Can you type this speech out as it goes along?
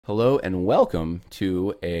Hello and welcome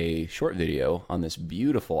to a short video on this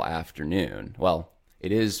beautiful afternoon. Well,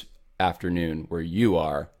 it is afternoon where you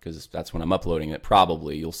are because that's when I'm uploading it.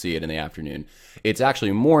 Probably you'll see it in the afternoon. It's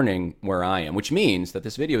actually morning where I am, which means that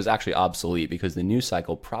this video is actually obsolete because the news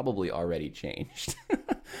cycle probably already changed.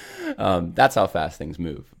 That's how fast things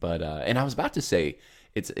move. But and I was about to say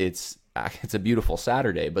it's a beautiful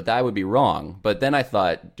Saturday, but that would be wrong. But then I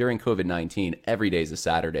thought during COVID-19, every day is a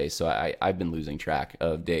Saturday, so I've been losing track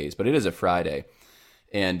of days. But it is a Friday,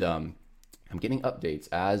 and I'm getting updates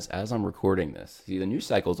as I'm recording this. See, the news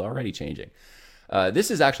cycle is already changing.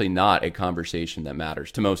 This is actually not a conversation that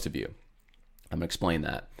matters to most of you. I'm going to explain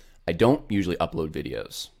that. I don't usually upload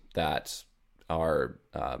videos that are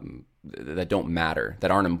that don't matter,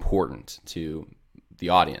 that aren't important to the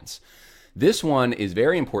audience. This one is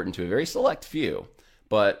very important to a very select few,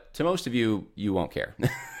 but to most of you, you won't care.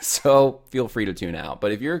 So feel free to tune out.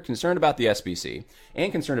 But if you're concerned about the SBC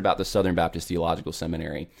and concerned about the Southern Baptist Theological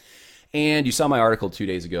Seminary, and you saw my article 2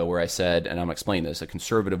 days ago where I said, and I'm going to explain this, a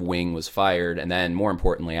conservative wing was fired and then, more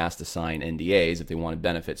importantly, asked to sign NDAs if they wanted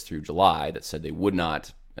benefits through July that said they would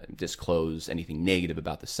not disclose anything negative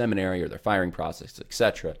about the seminary or their firing process,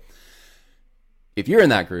 etc. If you're in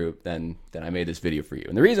that group, then I made this video for you.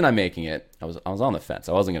 And the reason I'm making it, I was on the fence.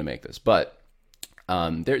 I wasn't going to make this, but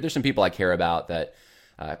there's some people I care about that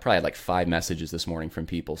I probably had like 5 messages this morning from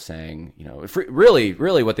people saying, you know, really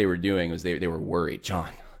what they were doing was they were worried.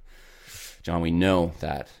 John, we know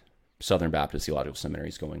that Southern Baptist Theological Seminary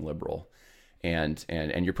is going liberal, and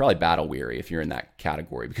you're probably battle weary if you're in that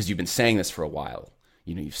category because you've been saying this for a while.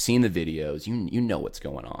 You know, you've seen the videos, you know what's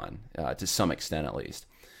going on to some extent at least.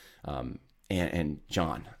 And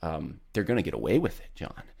John, they're going to get away with it,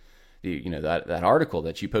 John. That article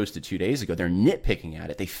that you posted 2 days ago, they're nitpicking at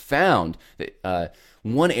it. They found that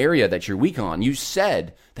one area that you're weak on. You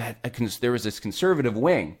said that there was this conservative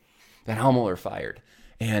wing that Al Mohler fired.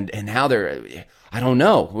 And now I don't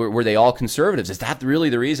know, were they all conservatives? Is that really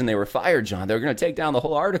the reason they were fired, John? They're going to take down the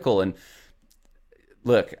whole article. And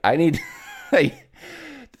look, I need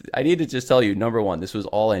to just tell you, number one, this was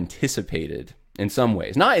all anticipated in some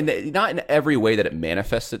ways, not in every way that it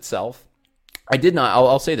manifests itself.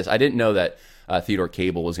 I'll say this. I didn't know that Theodore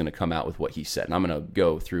Cable was going to come out with what he said, and I'm going to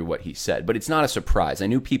go through what he said, but it's not a surprise. I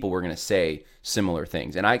knew people were going to say similar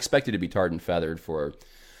things, and I expected to be tarred and feathered for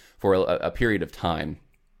a period of time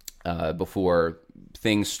before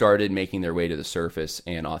things started making their way to the surface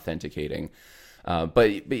and authenticating. But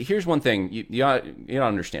here's one thing you don't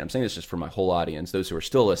understand. I'm saying this just for my whole audience, those who are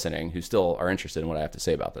still listening, who still are interested in what I have to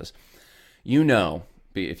say about this. You know,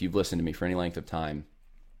 if you've listened to me for any length of time,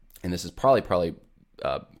 and this is probably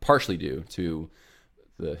partially due to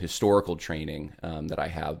the historical training that I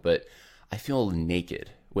have, but I feel naked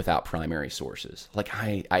without primary sources. Like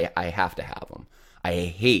I have to have them. I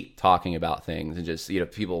hate talking about things and just,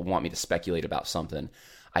 people want me to speculate about something.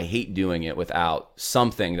 I hate doing it without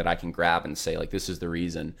something that I can grab and say, like, this is the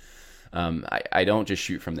reason. I don't just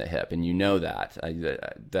shoot from the hip, and you know that.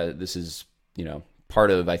 That this is, part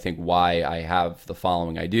of, I think, why I have the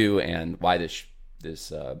following I do and why this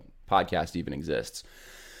podcast even exists.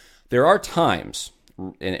 There are times,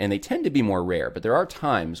 and they tend to be more rare, but there are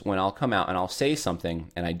times when I'll come out and I'll say something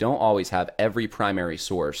and I don't always have every primary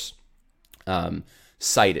source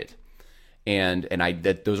cited. And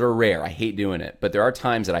those are rare. I hate doing it, but there are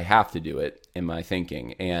times that I have to do it in my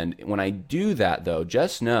thinking. And when I do that, though,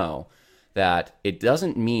 just know that it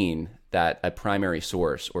doesn't mean that a primary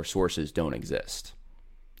source or sources don't exist.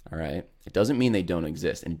 All right? It doesn't mean they don't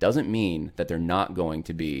exist, and it doesn't mean that they're not going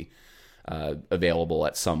to be available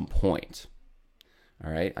at some point.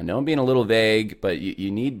 All right? I know I'm being a little vague, but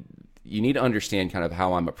you need to understand kind of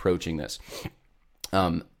how I'm approaching this.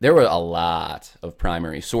 There were a lot of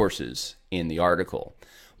primary sources in the article,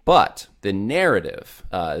 but the narrative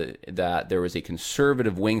that there was a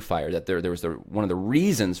conservative wing fire, that there was one of the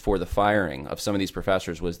reasons for the firing of some of these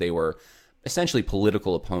professors was they were essentially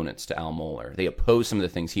political opponents to Al Mohler. They opposed some of the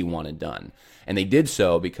things he wanted done, and they did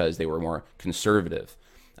so because they were more conservative.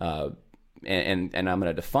 And I'm going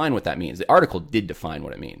to define what that means. The article did define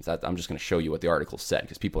what it means. I'm just going to show you what the article said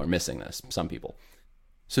because people are missing this, some people.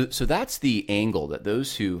 So that's the angle that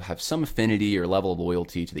those who have some affinity or level of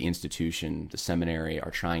loyalty to the institution, the seminary, are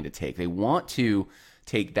trying to take. They want to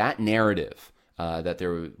take that narrative that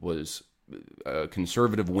there was a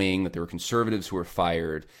conservative wing, that there were conservatives who were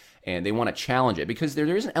fired, and they want to challenge it because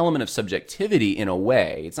there is an element of subjectivity in a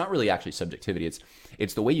way. It's not really actually subjectivity.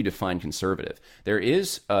 It's the way you define conservative. There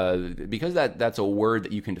is because that's a word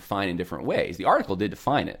that you can define in different ways. The article did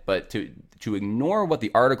define it, but to ignore what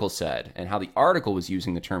the article said and how the article was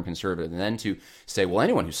using the term conservative, and then to say, well,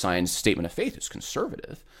 anyone who signs statement of faith is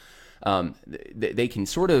conservative. They can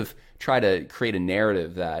sort of try to create a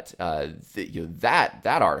narrative that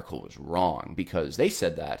that article was wrong because they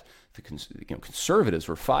said that conservatives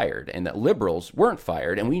were fired and that liberals weren't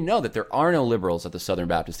fired. And we know that there are no liberals at the Southern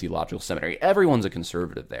Baptist Theological Seminary. Everyone's a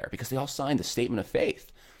conservative there because they all signed the statement of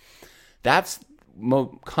faith. That's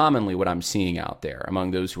commonly what I'm seeing out there among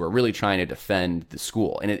those who are really trying to defend the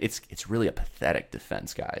school. And it's really a pathetic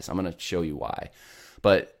defense, guys. I'm going to show you why.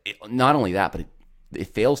 But not only that, but it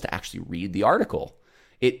fails to actually read the article.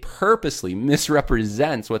 It purposely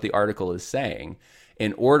misrepresents what the article is saying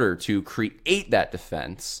in order to create that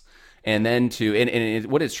defense. And then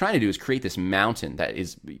what it's trying to do is create this mountain that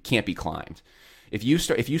can't be climbed. If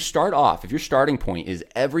your starting point is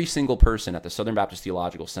every single person at the Southern Baptist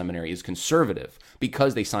Theological Seminary is conservative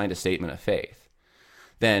because they signed a statement of faith,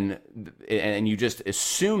 then and you just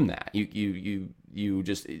assume that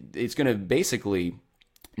it's going to basically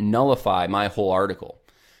nullify my whole article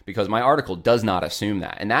because my article does not assume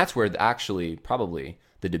that, and that's where actually probably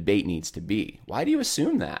the debate needs to be. Why do you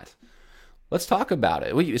assume that? Let's talk about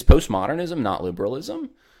it. Is postmodernism not liberalism?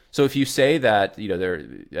 So if you say that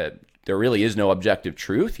there really is no objective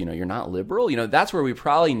truth, you're not liberal, that's where we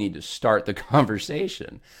probably need to start the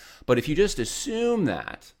conversation. But if you just assume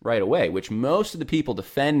that right away, which most of the people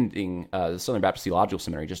defending the Southern Baptist Theological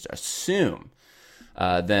Seminary just assume,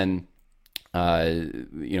 then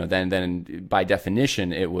by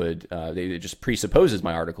definition it just presupposes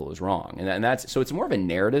my article is wrong, and that's so it's more of a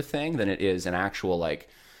narrative thing than it is an actual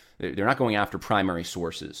they're not going after primary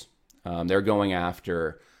sources. They're going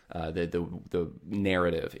after the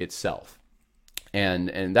narrative itself.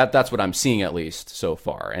 And that's what I'm seeing, at least so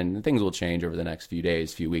far. And things will change over the next few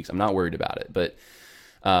days, few weeks. I'm not worried about it, but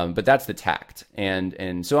that's the tact.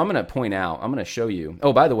 And so I'm going to show you.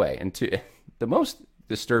 Oh, by the way, the most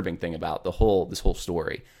disturbing thing about this whole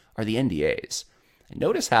story are the NDAs. And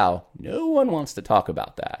notice how no one wants to talk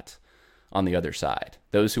about that on the other side.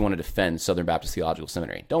 Those who want to defend Southern Baptist Theological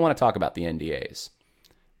Seminary don't want to talk about the NDAs.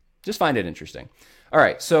 Just find it interesting. All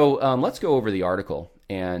right, so let's go over the article,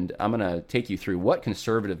 and I'm going to take you through what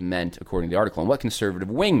conservative meant according to the article and what conservative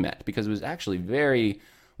wing meant, because it was actually very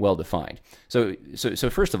well defined. So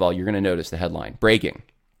first of all, you're going to notice the headline: Breaking.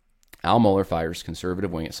 Al Mohler fires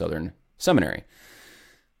conservative wing at Southern Seminary.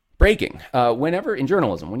 Breaking. Whenever in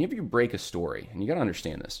journalism, whenever you break a story, and you got to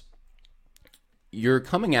understand this, you're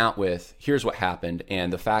coming out with, here's what happened,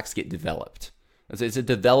 and the facts get developed. It's a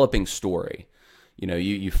developing story.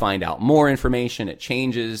 You find out more information. It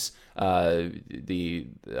changes the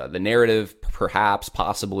narrative, perhaps,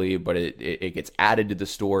 possibly, but it gets added to the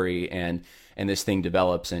story, and this thing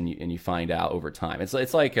develops, and you find out over time. It's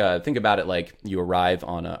like think about it like you arrive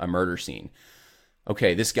on a murder scene.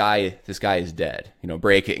 Okay, this guy is dead.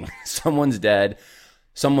 Breaking. Someone's dead.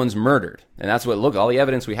 Someone's murdered, and that's what all the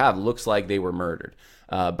evidence we have looks like they were murdered.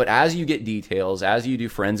 But as you get details, as you do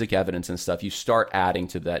forensic evidence and stuff, you start adding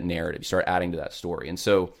to that narrative, you start adding to that story. And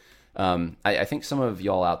so I think some of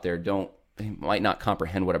y'all out there might not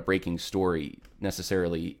comprehend what a breaking story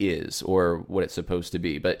necessarily is or what it's supposed to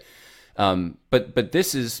be. But the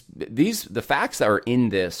facts that are in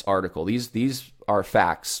this article, these are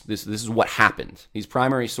facts. This is what happened. These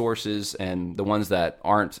primary sources and the ones that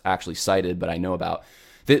aren't actually cited but I know about,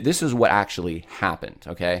 this is what actually happened,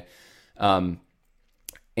 okay? And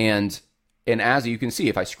as you can see,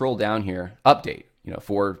 if I scroll down here, update,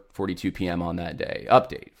 4:42 p.m. on that day,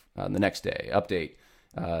 update the next day, update,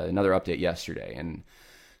 another update yesterday. And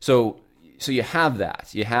so you have that.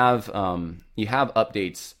 You have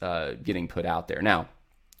updates getting put out there. Now,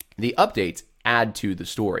 the updates add to the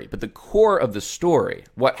story, but the core of the story,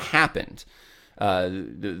 what happened,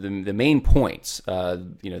 the main points,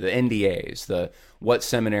 the NDAs, what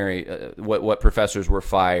seminary, what professors were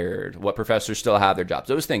fired, what professors still have their jobs,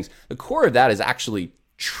 those things, the core of that is actually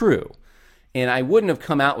true. And I wouldn't have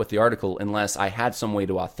come out with the article unless I had some way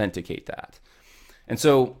to authenticate that. And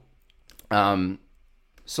so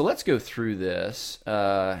let's go through this.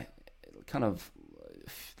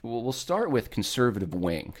 We'll start with conservative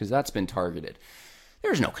wing, because that's been targeted.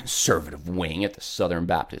 There's no conservative wing at the Southern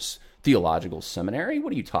Baptist Theological Seminary.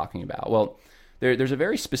 What are you talking about? Well, there's a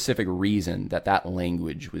very specific reason that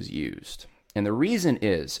language was used. And the reason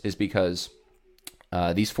is because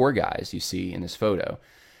these four guys you see in this photo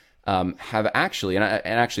have actually, and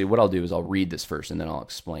actually what I'll do is I'll read this first and then I'll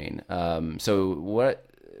explain. So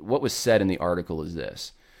what was said in the article is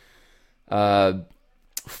this. The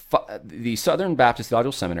Southern Baptist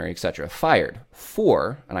Theological Seminary, etc., fired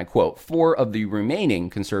four, and I quote, four of the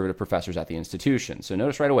remaining conservative professors at the institution. So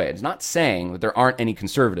notice right away, it's not saying that there aren't any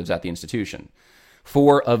conservatives at the institution.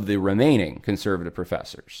 Four of the remaining conservative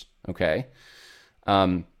professors, okay?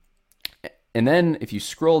 And then if you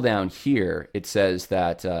scroll down here, it says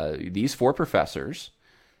that these four professors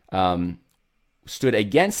stood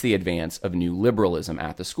against the advance of new liberalism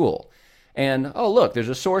at the school. And, oh, look, there's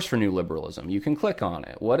a source for new liberalism. You can click on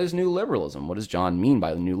it. What is new liberalism? What does John mean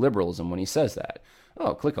by new liberalism when he says that?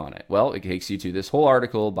 Oh, click on it. Well, it takes you to this whole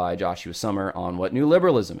article by Joshua Sommer on what new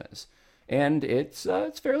liberalism is. And it's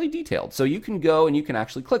fairly detailed. So you can go and you can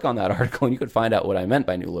actually click on that article and you can find out what I meant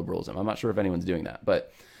by new liberalism. I'm not sure if anyone's doing that.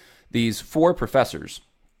 But these four professors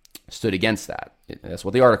stood against that. That's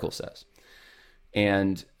what the article says.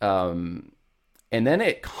 And then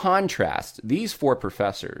it contrasts these four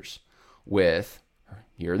professors with,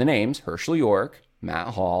 here are the names, Herschel York, Matt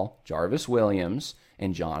Hall, Jarvis Williams,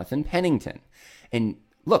 and Jonathan Pennington. And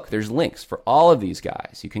look, there's links for all of these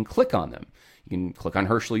guys. You can click on them. You can click on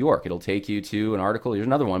Herschel York. It'll take you to an article. Here's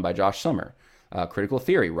another one by Josh Sommer, Critical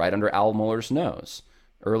Theory, right under Al Mohler's nose,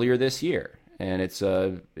 earlier this year. And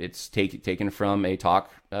it's taken from a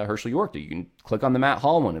talk Herschel York did. You can click on the Matt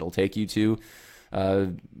Hall one. It'll take you to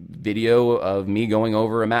video of me going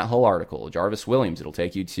over a Matt Hull article. Jarvis Williams, it'll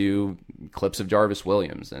take you to clips of Jarvis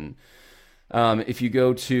Williams. And if you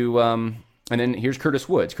go to, and then here's Curtis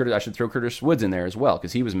Woods. I should throw Curtis Woods in there as well,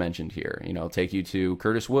 because he was mentioned here. It'll take you to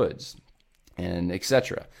Curtis Woods and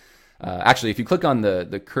etc. Actually, if you click on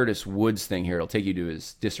the Curtis Woods thing here, it'll take you to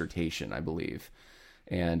his dissertation, I believe.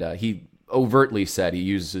 And he overtly said he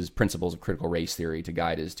uses principles of critical race theory to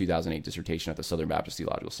guide his 2008 dissertation at the Southern Baptist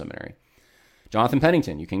Theological Seminary. Jonathan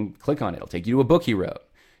Pennington, you can click on it. It'll take you to a book he wrote.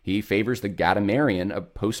 He favors the Gadamerian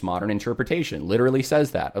of postmodern interpretation, literally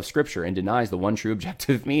says that, of Scripture, and denies the one true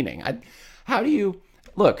objective meaning. How do you...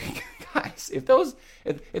 Look, guys,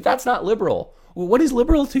 if that's not liberal, well, what is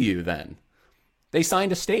liberal to you then? They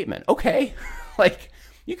signed a statement. Okay.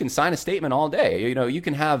 You can sign a statement all day. You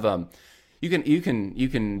can have... You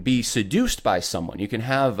can be seduced by someone. You can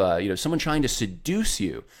have someone trying to seduce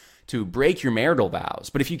you to break your marital vows.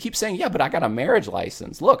 But if you keep saying, yeah, but I got a marriage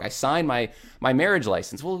license. Look, I signed my marriage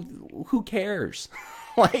license. Well, who cares?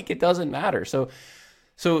 It doesn't matter. So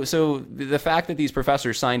the fact that these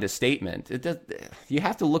professors signed a statement, you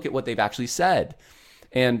have to look at what they've actually said.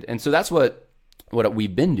 And so that's what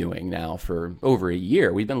we've been doing now for over a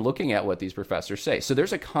year. We've been looking at what these professors say. So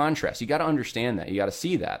there's a contrast. You got to understand that. You got to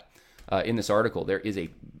see that in this article. There is a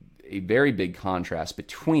very big contrast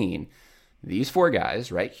between these four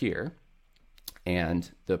guys right here and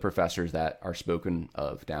the professors that are spoken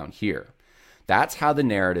of down here. That's how the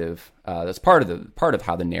narrative, that's part of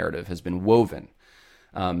how the narrative has been woven.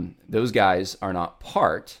 Those guys are not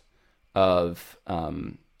part of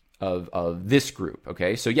this group,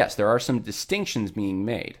 okay? So yes, there are some distinctions being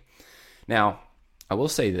made. Now, I will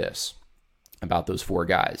say this about those four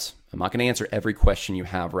guys. I'm not going to answer every question you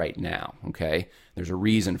have right now, okay? There's a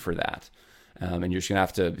reason for that. And you're just going to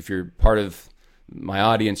have to, if you're part of my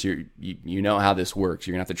audience, you know how this works.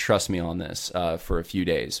 You're going to have to trust me on this for a few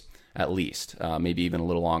days at least, maybe even a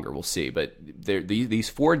little longer. We'll see. But these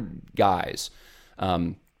four guys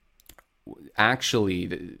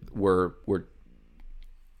actually were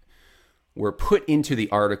put into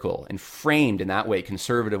the article and framed in that way,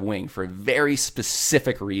 conservative wing, for a very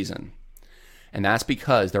specific reason. And that's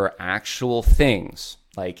because there are actual things,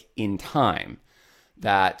 in time,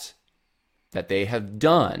 that they have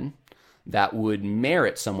done that would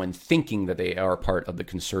merit someone thinking that they are part of the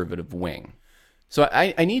conservative wing. So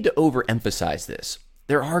I need to overemphasize this.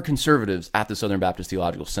 There are conservatives at the Southern Baptist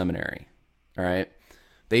Theological Seminary, all right?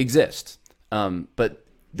 They exist. But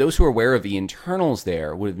those who are aware of the internals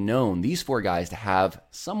there would have known these four guys to have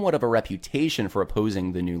somewhat of a reputation for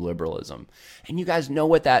opposing the new liberalism. And you guys know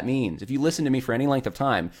what that means. If you listen to me for any length of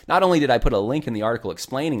time, not only did I put a link in the article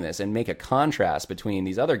explaining this and make a contrast between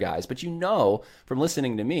these other guys, but you know from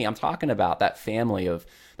listening to me, I'm talking about that family of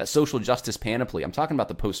that social justice panoply. I'm talking about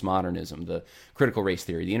the postmodernism, the critical race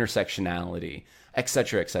theory, the intersectionality, et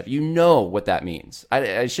cetera, et cetera. You know what that means.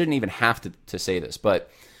 I shouldn't even have to say this, but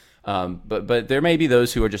there may be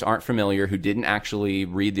those who aren't familiar, who didn't actually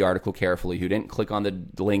read the article carefully, who didn't click on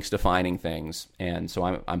the links defining things, and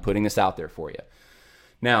so I'm putting this out there for you.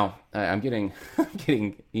 Now I'm getting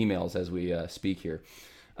emails as we speak here.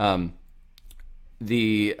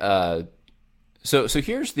 So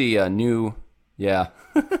here's the new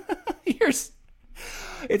here's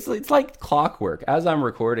it's like clockwork as I'm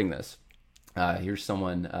recording this. Here's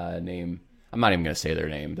someone named I'm not even going to say their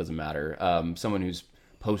name. It doesn't matter. Someone who's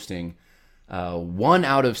posting 1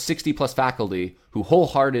 out of 60 plus faculty who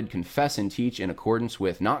wholehearted confess and teach in accordance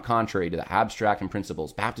with, not contrary to, the abstract and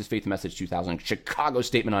principles, Baptist Faith Message 2000, Chicago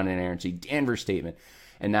Statement on Inerrancy, Danvers Statement,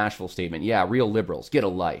 and Nashville Statement. Yeah, real liberals, get a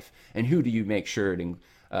life. And who do you make sure it,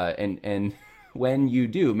 and when you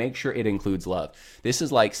do, make sure it includes love. This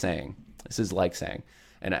is like saying,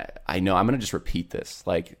 and I know I'm going to just repeat this.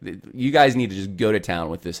 Like, you guys need to just go to town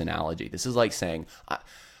with this analogy. This is like saying,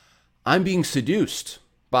 I'm being seduced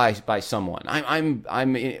by someone. I'm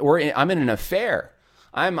in an affair.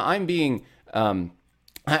 I'm in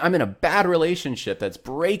a bad relationship that's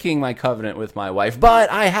breaking my covenant with my wife, but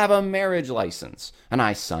I have a marriage license and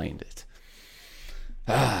I signed it.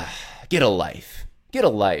 Get a life. Get a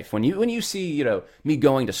life. When you see, me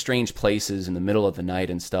going to strange places in the middle of the night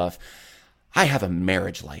and stuff, I have a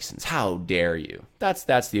marriage license. How dare you? That's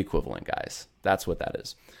the equivalent, guys. That's what that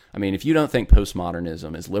is. I mean, if you don't think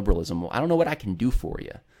postmodernism is liberalism, well, I don't know what I can do for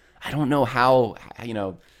you. I don't know how,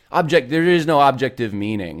 there is no objective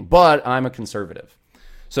meaning, but I'm a conservative.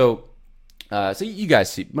 So you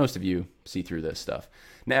guys most of you see through this stuff.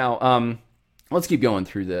 Now, let's keep going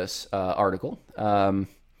through this article.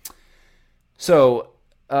 So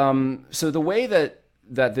the way that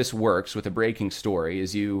this works with a breaking story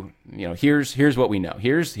is here's what we know.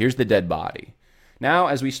 Here's the dead body. Now,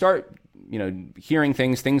 as we start, hearing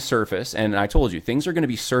things surface, and I told you, things are going to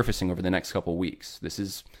be surfacing over the next couple weeks. This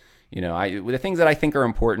is, the things that I think are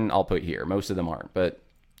important, I'll put here. Most of them aren't. But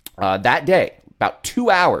that day, about 2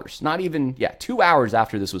 hours, 2 hours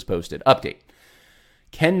after this was posted, update.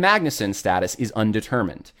 Ken Magnuson's status is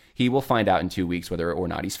undetermined. He will find out in 2 weeks whether or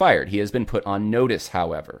not he's fired. He has been put on notice,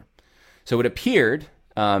 however. So it appeared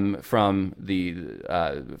from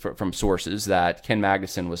sources that Ken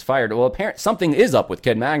Magnuson was fired. Well, apparently something is up with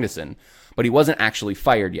Ken Magnuson, but he wasn't actually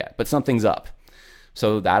fired yet. But something's up.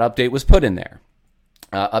 So that update was put in there.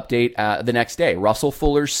 The next day, Russell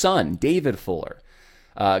Fuller's son, David Fuller,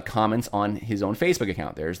 comments on his own Facebook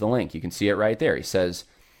account. There's the link. You can see it right there. He says,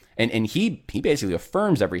 and he basically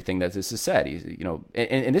affirms everything that this is said. He's,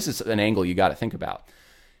 and this is an angle you got to think about.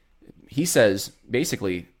 He says,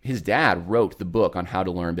 basically, his dad wrote the book on how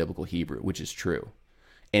to learn biblical Hebrew, which is true.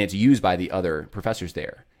 And it's used by the other professors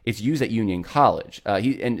there. It's used at Union College.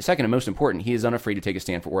 And second and most important, he is unafraid to take a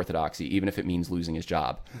stand for orthodoxy, even if it means losing his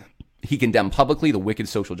job. He condemned publicly the wicked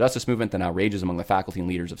social justice movement that now rages among the faculty and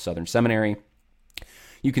leaders of Southern Seminary.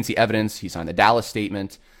 You can see evidence. He signed the Dallas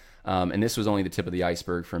Statement. And this was only the tip of the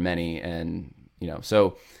iceberg for many. And,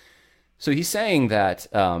 so he's saying that,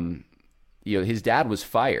 his dad was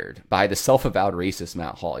fired by the self-avowed racist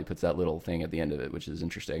Matt Hall. He puts that little thing at the end of it, which is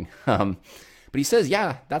interesting. But he says,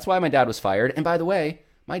 yeah, that's why my dad was fired. And by the way,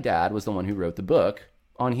 my dad was the one who wrote the book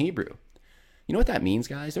on Hebrew. You know what that means,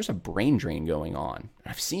 guys? There's a brain drain going on.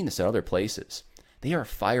 I've seen this at other places. They are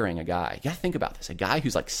firing a guy. You got to think about this. A guy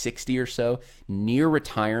who's like 60 or so, near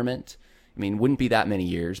retirement. I mean, wouldn't be that many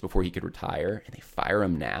years before he could retire. And they fire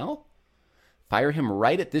him now? Fire him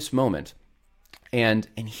right at this moment. And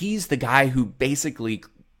he's the guy who basically,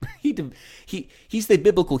 he's the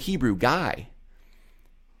biblical Hebrew guy.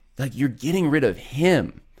 Like, you're getting rid of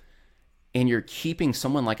him. And you're keeping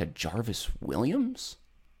someone like a Jarvis Williams?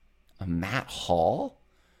 A Matt Hall?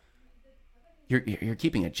 You're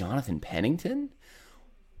keeping a Jonathan Pennington?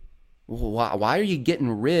 Why are you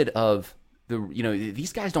getting rid of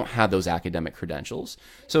these guys don't have those academic credentials.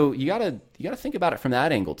 So you gotta think about it from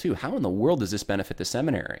that angle too. How in the world does this benefit the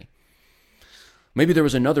seminary? Maybe there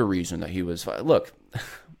was another reason that he was. Look,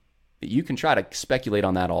 you can try to speculate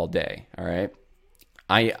on that all day. All right,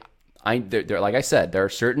 there, like I said, there are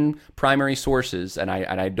certain primary sources, and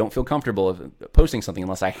I don't feel comfortable of posting something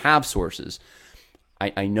unless I have sources.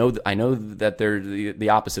 I know that they're the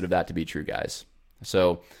opposite of that to be true, guys.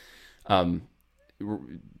 So,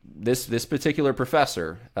 this particular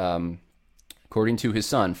professor, according to his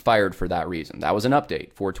son, fired for that reason. That was an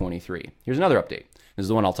update, 423. Here's another update. This is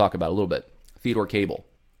the one I'll talk about a little bit. Theodore Cable.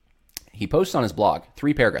 He posts on his blog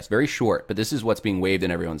 3 paragraphs, very short, but this is what's being waved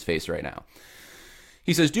in everyone's face right now.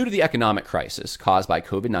 He says, due to the economic crisis caused by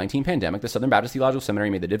COVID-19 pandemic, the Southern Baptist Theological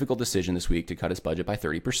Seminary made the difficult decision this week to cut its budget by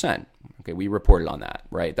 30%. Okay, we reported on that,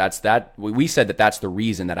 right? We said that that's the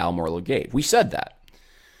reason that Al Morlow gave. We said that.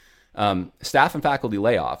 Staff and faculty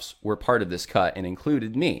layoffs were part of this cut and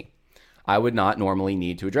included me. I would not normally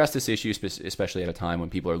need to address this issue, especially at a time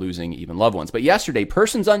when people are losing even loved ones. But yesterday,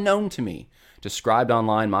 persons unknown to me described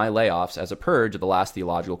online my layoffs as a purge of the last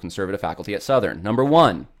theological conservative faculty at Southern. Number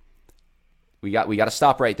one, we got to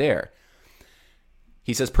stop right there.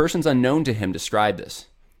 He says persons unknown to him described this.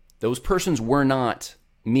 Those persons were not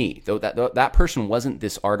me. Though that person wasn't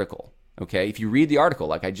this article. Okay, if you read the article,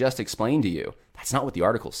 like I just explained to you, that's not what the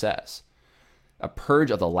article says. A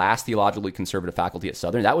purge of the last theologically conservative faculty at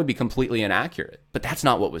Southern, that would be completely inaccurate, but that's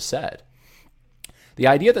not what was said. The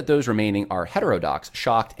idea that those remaining are heterodox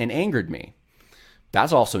shocked and angered me.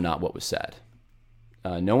 That's also not what was said.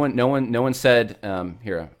 No one said,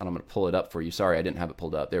 here, and I'm going to pull it up for you. Sorry, I didn't have it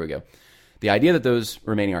pulled up. There we go. The idea that those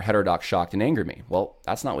remaining are heterodox shocked and angered me. Well,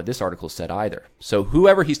 that's not what this article said either. So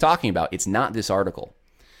whoever he's talking about, it's not this article.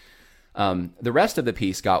 The rest of the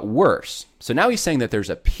piece got worse. So now he's saying that there's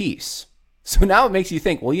a piece. So now it makes you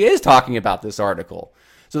think, well, he is talking about this article.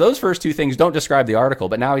 So those first two things don't describe the article,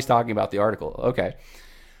 but now he's talking about the article. Okay.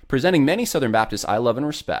 Presenting many Southern Baptists I love and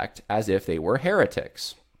respect as if they were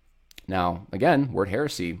heretics. Now, again, word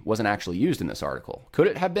heresy wasn't actually used in this article. Could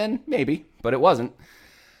it have been? Maybe, but it wasn't.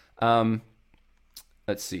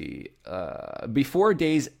 Let's see. Before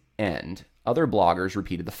day's end, other bloggers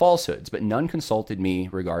repeated the falsehoods, but none consulted me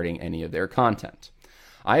regarding any of their content.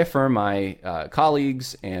 I affirm my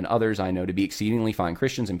colleagues and others I know to be exceedingly fine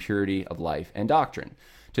Christians in purity of life and doctrine.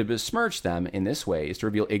 To besmirch them in this way is to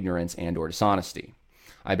reveal ignorance and or dishonesty.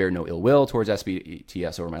 I bear no ill will towards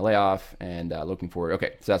SBTS over my layoff and looking forward.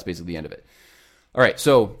 Okay, so that's basically the end of it. All right,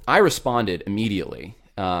 so I responded immediately.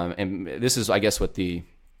 And this is, I guess, what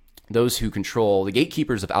those who control, the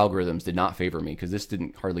gatekeepers of algorithms did not favor me because this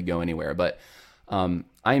didn't hardly go anywhere. But I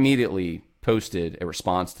immediately posted a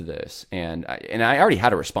response to this. And I already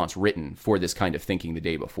had a response written for this kind of thinking the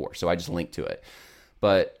day before. So I just linked to it.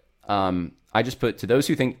 But I just put, to those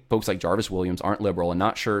who think folks like Jarvis Williams aren't liberal and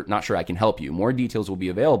not sure I can help you, more details will be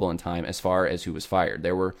available in time as far as who was fired.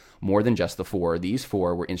 There were more than just the four. These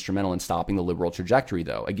four were instrumental in stopping the liberal trajectory,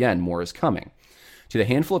 though. Again, more is coming. To the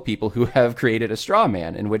handful of people who have created a straw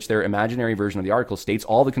man in which their imaginary version of the article states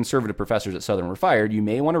all the conservative professors at Southern were fired, you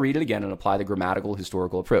may want to read it again and apply the grammatical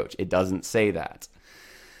historical approach. It doesn't say that.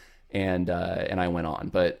 And I went on.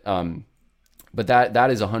 But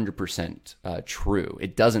that is 100% true.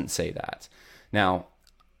 It doesn't say that. Now,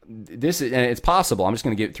 this is, and it's possible. I'm just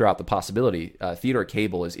going to throw out the possibility. Theodore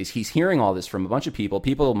Cable is he's hearing all this from a bunch of people.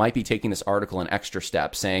 People might be taking this article an extra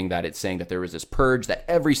step, saying that there was this purge, that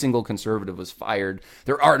every single conservative was fired.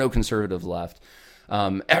 There are no conservatives left.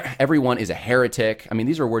 Everyone is a heretic. I mean,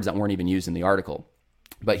 these are words that weren't even used in the article.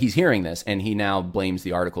 But he's hearing this, and he now blames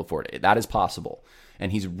the article for it. That is possible.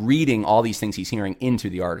 And he's reading all these things he's hearing into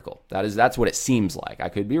the article. That's what it seems like. I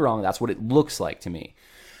could be wrong. That's what it looks like to me.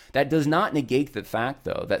 That does not negate the fact,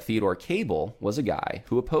 though, that Theodore Cable was a guy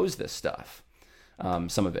who opposed this stuff,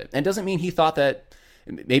 some of it. And doesn't mean he thought that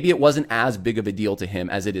maybe it wasn't as big of a deal to him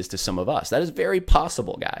as it is to some of us. That is very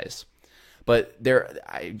possible, guys. But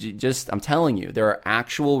I'm telling you, there are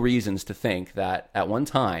actual reasons to think that at one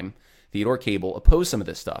time, Theodore Cable opposed some of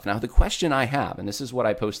this stuff. Now, the question I have, and this is what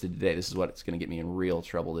I posted today, this is what's going to get me in real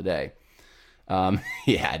trouble today.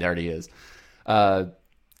 Yeah, it already is. I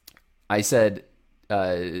said,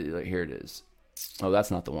 here it is. Oh,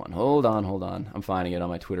 that's not the one. Hold on. I'm finding it on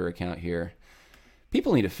my Twitter account here.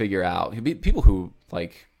 People need to figure out, people who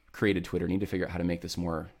created Twitter need to figure out how to make this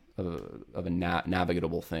more of a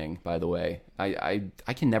navigable thing, by the way. I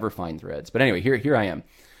can never find threads. But anyway, here I am.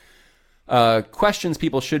 Questions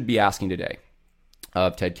people should be asking today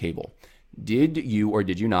of Ted Cable. Did you or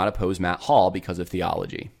did you not oppose Matt Hall because of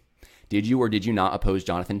theology? Did you or did you not oppose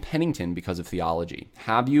Jonathan Pennington because of theology?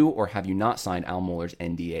 Have you or have you not signed Al Mohler's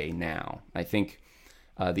NDA now? I think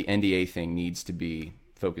the NDA thing needs to be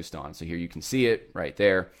focused on. So here you can see it right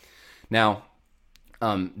there. Now,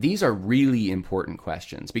 these are really important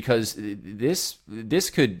questions because this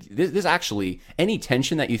actually, any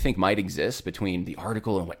tension that you think might exist between the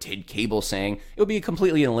article and what Ted Cable's saying, it would be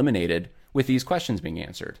completely eliminated with these questions being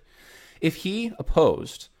answered. If he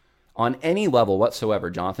opposed on any level whatsoever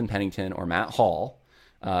Jonathan Pennington or Matt Hall,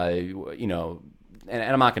 and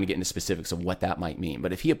I'm not going to get into specifics of what that might mean,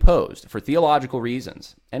 but if he opposed for theological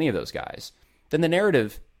reasons any of those guys, then the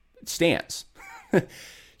narrative stands.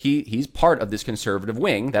 He's part of this conservative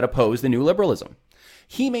wing that opposed the new liberalism.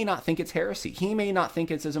 He may not think it's heresy. He may not think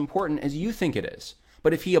it's as important as you think it is.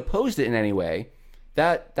 But if he opposed it in any way,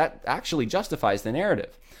 that actually justifies the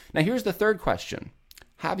narrative. Now, here's the third question.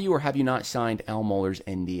 Have you or have you not signed Al Mohler's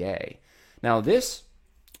NDA? Now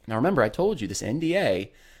remember, I told you this NDA,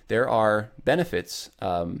 there are benefits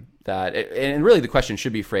and really the question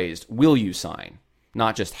should be phrased, will you sign?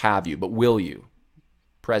 Not just have you, but will you?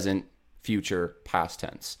 Present, future, past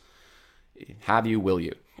tense. Have you, will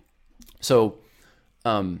you? So,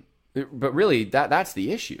 but really that's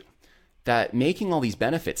the issue. That making all these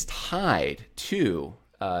benefits tied to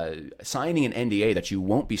signing an NDA that you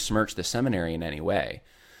won't besmirch the seminary in any way,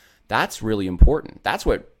 that's really important. That's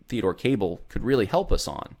what Theodore Cable could really help us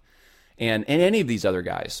on. and any of these other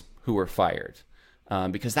guys who were fired,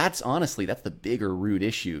 because that's the bigger root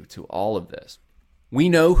issue to all of this. We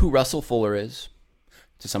know who Russell Fuller is.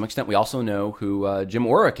 To some extent, we also know who Jim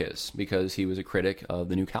Orrick is, because he was a critic of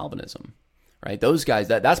the New Calvinism, right? Those guys,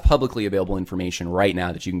 that's publicly available information right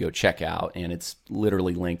now that you can go check out, and it's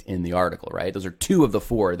literally linked in the article, right? Those are 2 of the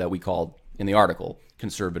 4 that we called in the article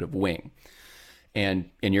conservative wing.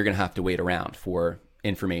 And you're going to have to wait around for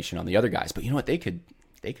information on the other guys. But you know what? They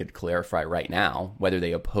could clarify right now whether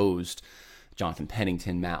they opposed Jonathan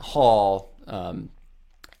Pennington, Matt Hall,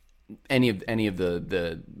 any of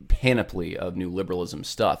the panoply of new liberalism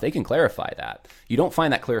stuff. They can clarify that. You don't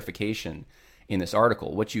find that clarification in this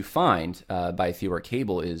article. What you find by Theodore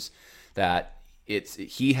Cable is that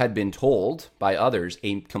he had been told by others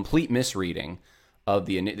a complete misreading of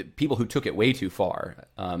the people who took it way too far,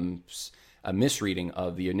 a misreading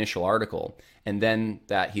of the initial article, and then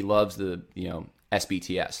that he loves the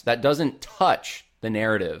SBTS. That doesn't touch the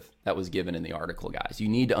narrative that was given in the article, guys. You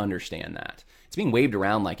need to understand that. It's being waved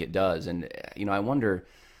around like it does, and I wonder,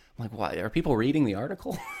 like, why are people reading the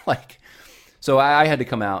article? So I had to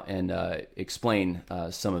come out and explain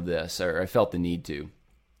some of this, or I felt the need to,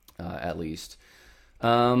 at least.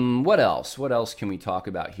 What else? What else can we talk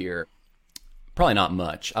about here? Probably not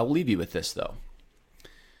much. I will leave you with this, though.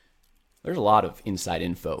 There's a lot of inside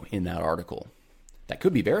info in that article that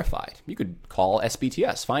could be verified. You could call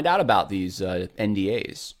SBTS, find out about these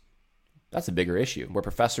NDAs. That's a bigger issue, where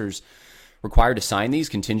professors required to sign these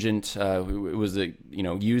contingent. It was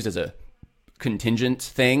used as a contingent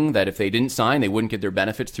thing that if they didn't sign, they wouldn't get their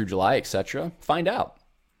benefits through July, etc. Find out.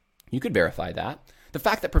 You could verify that. The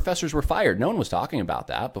fact that professors were fired, no one was talking about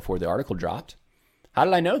that before the article dropped. How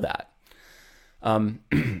did I know that?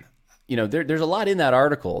 There's a lot in that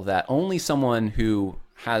article that only someone who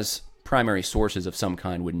has primary sources of some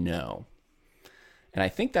kind would know. And I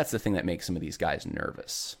think that's the thing that makes some of these guys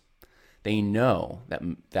nervous. They know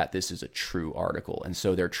that this is a true article, and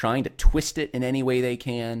so they're trying to twist it in any way they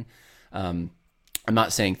can. I'm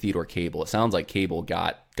not saying Theodore Cable. It sounds like Cable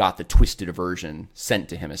got the twisted version sent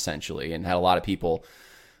to him, essentially, and had a lot of people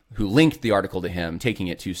who linked the article to him taking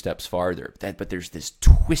it 2 steps farther. But there's this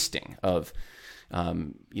twisting of,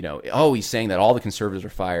 he's saying that all the conservatives are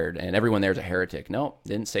fired and everyone there is a heretic. No,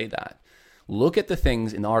 didn't say that. Look at the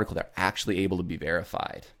things in the article that are actually able to be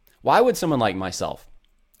verified. Why would someone like myself,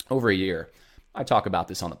 over a year, I talk about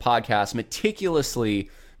this on the podcast, meticulously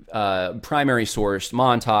primary sourced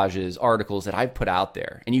montages, articles that I've put out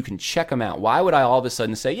there, and you can check them out. Why would I all of a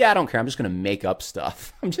sudden say, yeah, I don't care, I'm just going to make up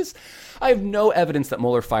stuff? I have no evidence that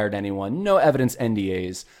Mueller fired anyone, no evidence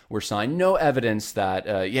NDAs were signed, no evidence that,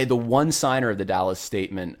 the one signer of the Dallas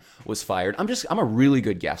statement was fired. I'm a really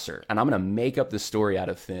good guesser, and I'm going to make up this story out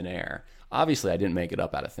of thin air. Obviously, I didn't make it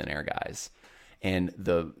up out of thin air, guys. And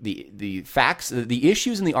the facts, the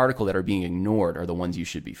issues in the article that are being ignored are the ones you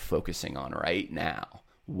should be focusing on right now.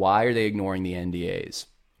 Why are they ignoring the NDAs?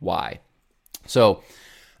 Why? So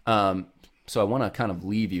I want to kind of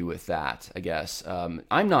leave you with that, I guess.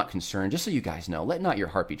 I'm not concerned, just so you guys know, let not your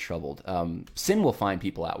heart be troubled. Sin will find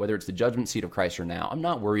people out, whether it's the judgment seat of Christ or now. I'm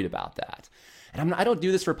not worried about that. And I don't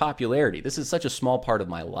do this for popularity. This is such a small part of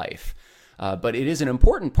my life. But it is an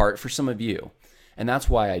important part for some of you. And that's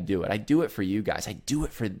why I do it. I do it for you guys. I do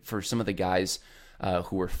it for some of the guys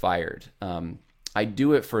who were fired. I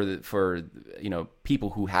do it for people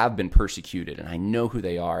who have been persecuted, and I know who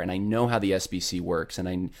they are, and I know how the SBC works,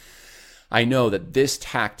 and I know that this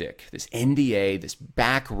tactic, this NDA, this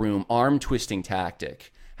backroom arm twisting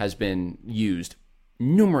tactic, has been used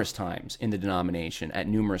numerous times in the denomination at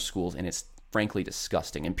numerous schools, and it's frankly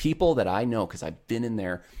disgusting. And people that I know, because I've been in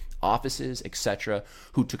their offices, etc.,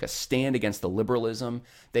 who took a stand against the liberalism,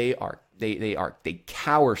 they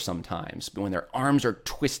cower sometimes when their arms are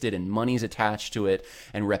twisted and money's attached to it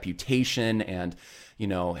and reputation and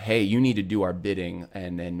hey, you need to do our bidding,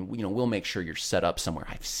 and then we'll make sure you're set up somewhere.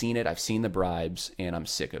 I've seen it. I've seen the bribes, and I'm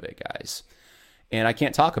sick of it, guys. And I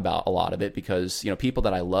can't talk about a lot of it because people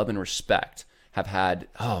that I love and respect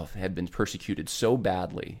have been persecuted so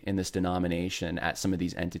badly in this denomination at some of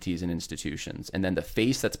these entities and institutions. And then the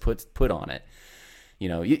face that's put on it,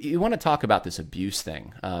 you want to talk about this abuse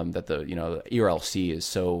thing that the ERLC is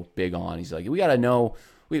so big on. He's like, we got to know,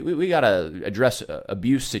 we got to address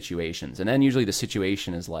abuse situations. And then usually the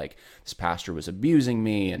situation is like, this pastor was abusing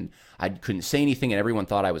me and I couldn't say anything and everyone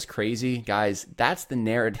thought I was crazy. Guys, that's the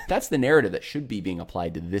narrative that should be being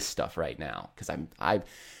applied to this stuff right now. Because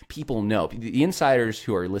people know, the insiders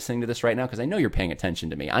who are listening to this right now, because I know you're paying attention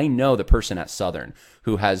to me. I know the person at Southern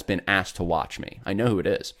who has been asked to watch me. I know who it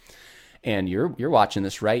is. And you're watching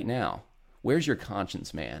this right now. Where's your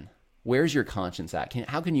conscience, man? Where's your conscience at?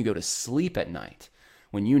 How can you go to sleep at night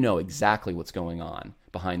when you know exactly what's going on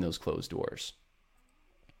behind those closed doors?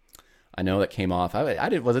 I know that came off.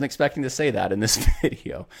 I wasn't expecting to say that in this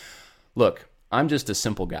video. Look, I'm just a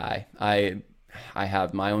simple guy. I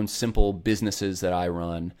have my own simple businesses that I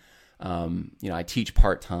run. I teach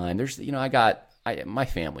part-time. My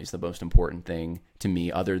family's the most important thing to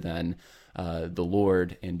me, other than the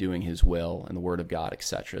Lord and doing His will and the Word of God,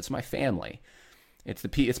 etc. It's my family.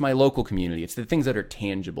 It's my local community. It's the things that are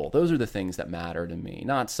tangible. Those are the things that matter to me,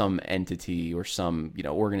 not some entity or some,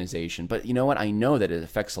 organization. But you know what? I know that it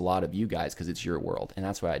affects a lot of you guys because it's your world. And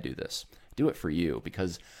that's why I do this. I do it for you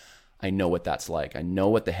because I know what that's like. I know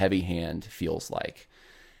what the heavy hand feels like.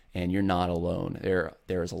 And you're not alone.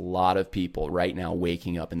 There's a lot of people right now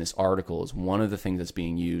waking up. And this article is one of the things that's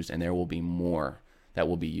being used. And there will be more that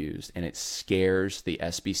will be used, and it scares the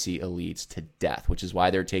SBC elites to death, which is why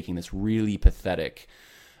they're taking this really pathetic,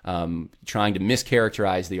 trying to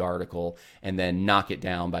mischaracterize the article and then knock it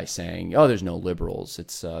down by saying, oh, there's no liberals.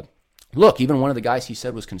 It's, look, even one of the guys he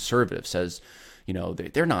said was conservative says,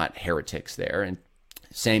 they're not heretics there, and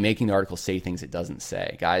making the article say things it doesn't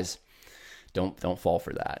say. Guys, don't fall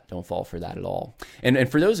for that. Don't fall for that at all. And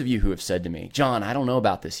for those of you who have said to me, John, I don't know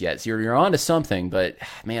about this yet. So you're onto something, but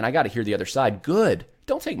man, I got to hear the other side. Good.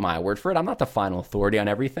 Don't take my word for it. I'm not the final authority on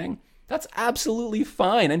everything. That's absolutely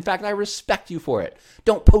fine. In fact, I respect you for it.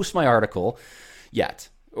 Don't post my article yet.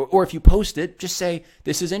 Or if you post it, just say,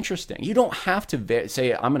 this is interesting. You don't have to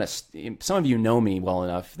say, some of you know me well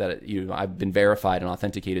enough that I've been verified and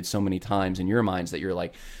authenticated so many times in your minds that you're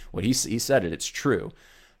like, well, he said it, it's true.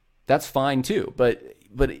 That's fine too. But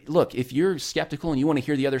look, if you're skeptical and you want to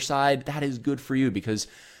hear the other side, that is good for you, because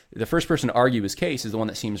the first person to argue his case is the one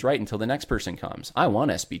that seems right until the next person comes. I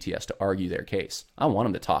want SBTS to argue their case. I want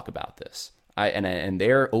them to talk about this. And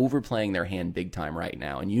they're overplaying their hand big time right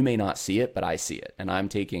now. And you may not see it, but I see it, and I'm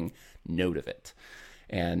taking note of it.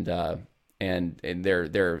 And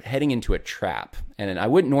they're heading into a trap. And I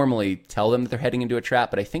wouldn't normally tell them that they're heading into a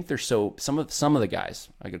trap, but I think they're some of the guys,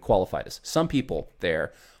 I could qualify this. Some people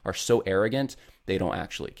there are so arrogant, they don't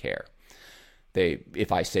actually care.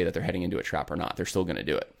 If I say that they're heading into a trap or not, they're still going to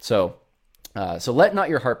do it. So let not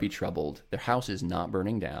your heart be troubled. Their house is not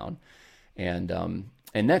burning down. And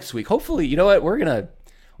next week, hopefully, you know what?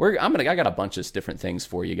 I got a bunch of different things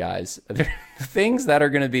for you guys. Things that are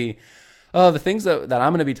going to be, the things that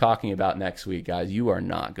I'm going to be talking about next week, guys, you are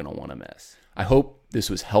not going to want to miss. I hope this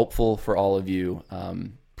was helpful for all of you.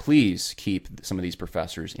 Please keep some of these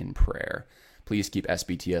professors in prayer. Please keep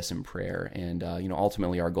SBTS in prayer. And,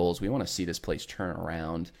 ultimately our goal is we want to see this place turn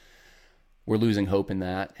around. We're losing hope in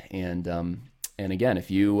that. And again,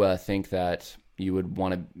 if you think that you would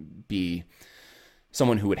want to be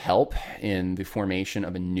someone who would help in the formation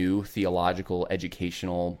of a new theological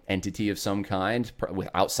educational entity of some kind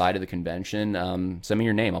outside of the convention, send me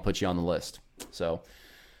your name. I'll put you on the list. So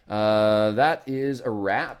that is a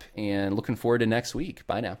wrap, and looking forward to next week.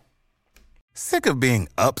 Bye now. Sick of being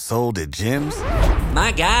upsold at gyms?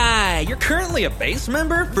 My guy, you're currently a base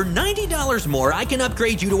member? For $90 more, I can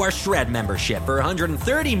upgrade you to our Shred membership. For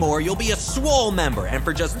 $130 more, you'll be a Swole member. And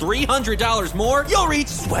for just $300 more, you'll reach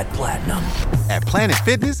Sweat Platinum. At Planet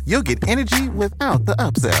Fitness, you'll get energy without the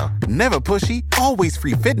upsell. Never pushy, always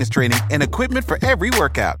free fitness training and equipment for every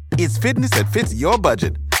workout. It's fitness that fits your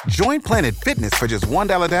budget. Join Planet Fitness for just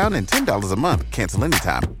 $1 down and $10 a month. Cancel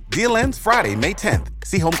anytime. Deal ends Friday, May 10th.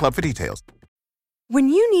 See Home Club for details. When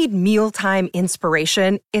you need mealtime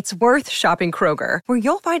inspiration, it's worth shopping Kroger, where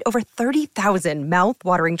you'll find over 30,000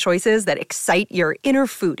 mouth-watering choices that excite your inner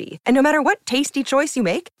foodie. And no matter what tasty choice you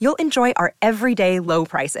make, you'll enjoy our everyday low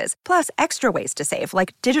prices, plus extra ways to save,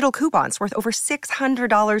 like digital coupons worth over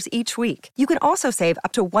 $600 each week. You can also save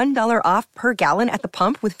up to $1 off per gallon at the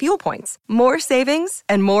pump with fuel points. More savings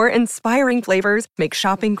and more inspiring flavors make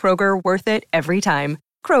shopping Kroger worth it every time.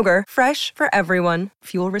 Kroger, fresh for everyone.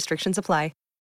 Fuel restrictions apply.